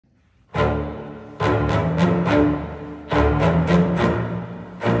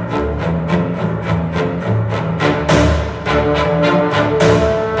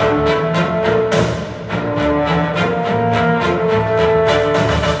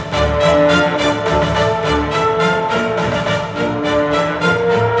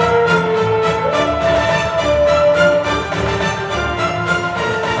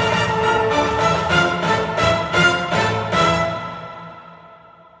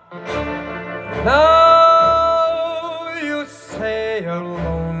Now you say you're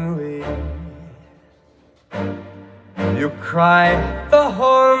lonely. You cry the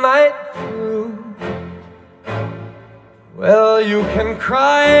whole night through. Well, you can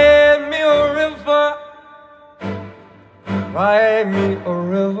cry me a river, cry me a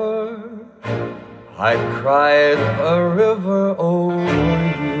river. I cried a river over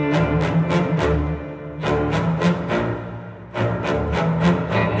you.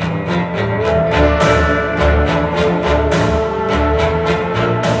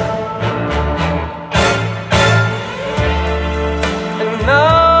 And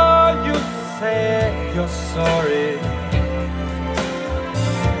now you say you're sorry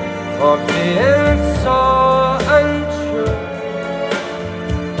for being so untrue.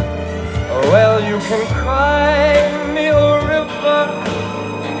 Well, you can cry me a river,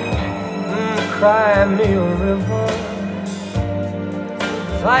 cry me a river.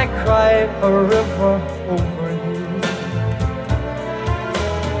 I cried a river over you.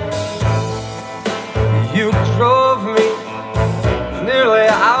 You drove me nearly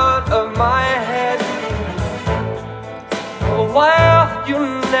out of my head. While you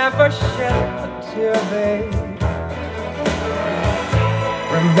never shed a tear, babe.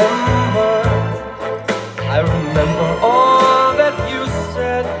 Remember, I remember all that you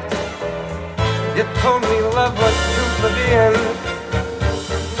said. You told me love was true to the end.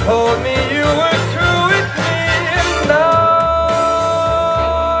 Told me you were true with me. And now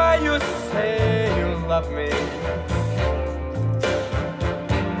you say you love me.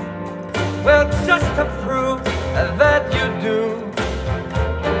 Well, just to prove that you do,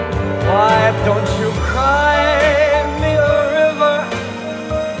 why don't you cry me a river?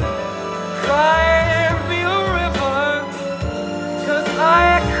 Cry me a river, 'cause I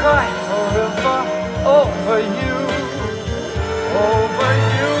cry a river over you, over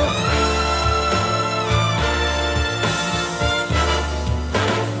you.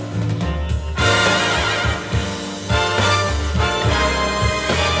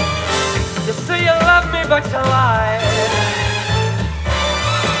 You say you love me, but you lie.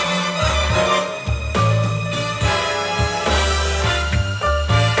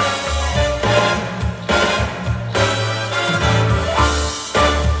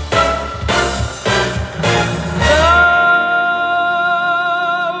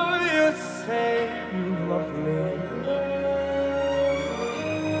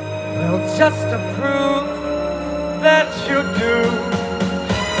 Well, just to prove that you do,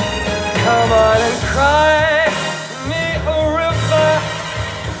 come on and cry me a river.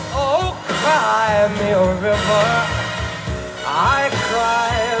 Oh, cry me a river. I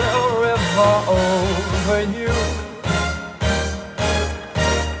cried a river over you.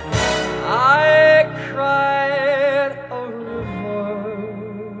 I cried a river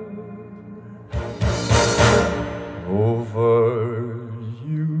over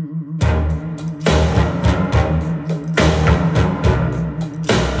you.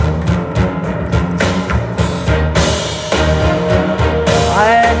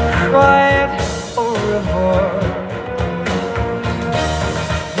 I cried